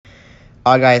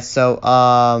Alright guys, so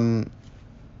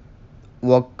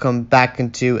welcome back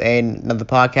into another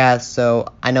podcast.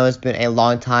 So I know it's been a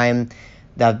long time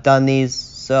that I've done these,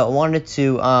 so I wanted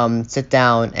to sit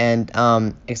down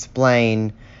and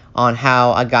explain on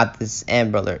how I got this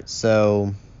Amber Alert.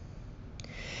 So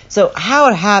how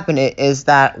it happened is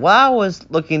that while I was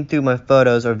looking through my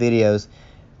photos or videos,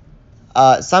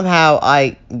 somehow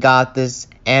I got this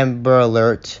Amber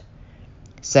Alert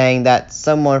saying that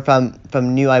someone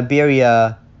from New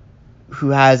Iberia who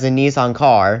has a Nissan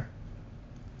car.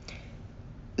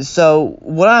 So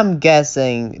what I'm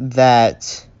guessing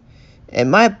that it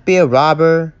might be a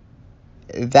robber.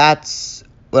 That's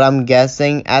what I'm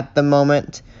guessing at the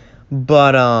moment.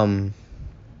 But all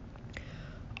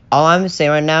I'm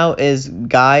saying right now is,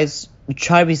 guys,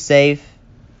 try to be safe.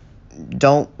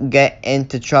 Don't get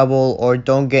into trouble or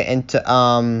don't get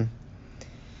into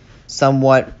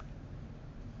somewhat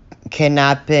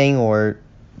kidnapping or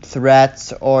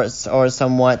threats or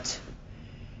somewhat.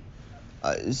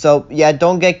 So yeah,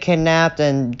 don't get kidnapped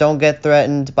and don't get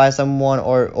threatened by someone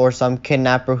or some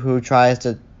kidnapper who tries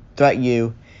to threaten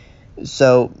you.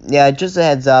 So yeah, just a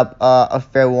heads up, a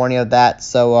fair warning of that.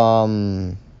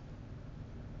 So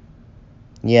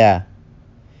yeah.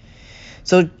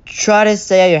 So try to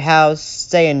stay at your house,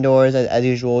 stay indoors as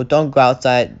usual. Don't go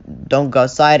outside.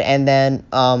 And then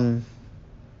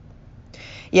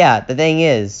yeah, the thing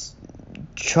is,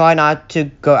 try not to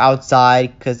go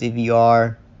outside, because if you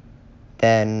are,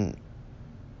 then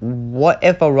what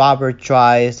if a robber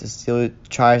tries to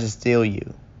steal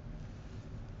you?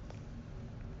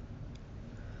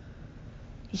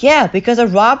 Yeah, because a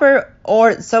robber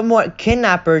or somewhat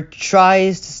kidnapper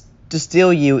tries to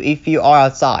steal you if you are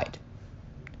outside.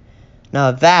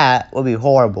 Now that would be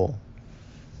horrible.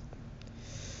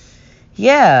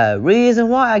 Yeah, reason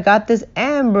why I got this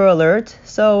Amber Alert.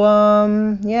 So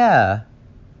yeah.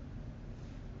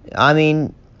 I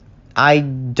mean, I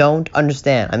don't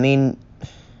understand. I mean,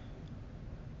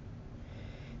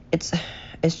 it's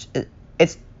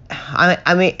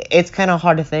I mean it's kind of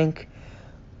hard to think,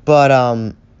 but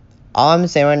all I'm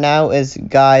saying right now is,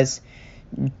 guys,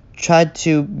 try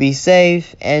to be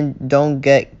safe and don't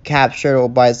get captured or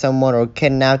by someone or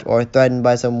kidnapped or threatened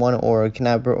by someone or a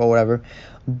kidnapper or whatever.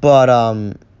 But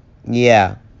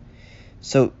yeah.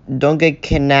 So don't get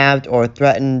kidnapped or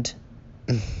threatened.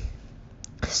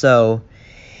 So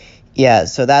yeah,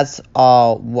 so that's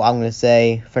all what I'm gonna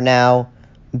say for now.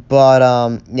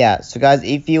 But yeah, so guys,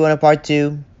 if you want a part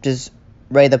 2, just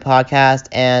rate the podcast,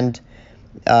 and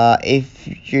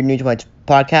if you're new to my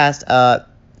podcast,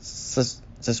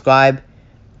 subscribe,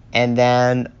 and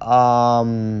then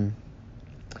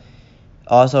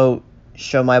also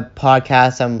show my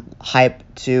podcast some hype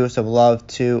to, some love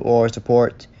to, or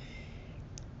support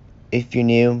if you're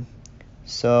new.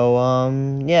 So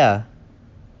yeah.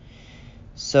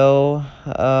 So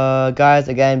guys,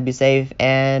 again, be safe,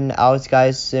 and I'll see you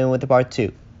guys soon with the part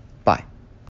 2.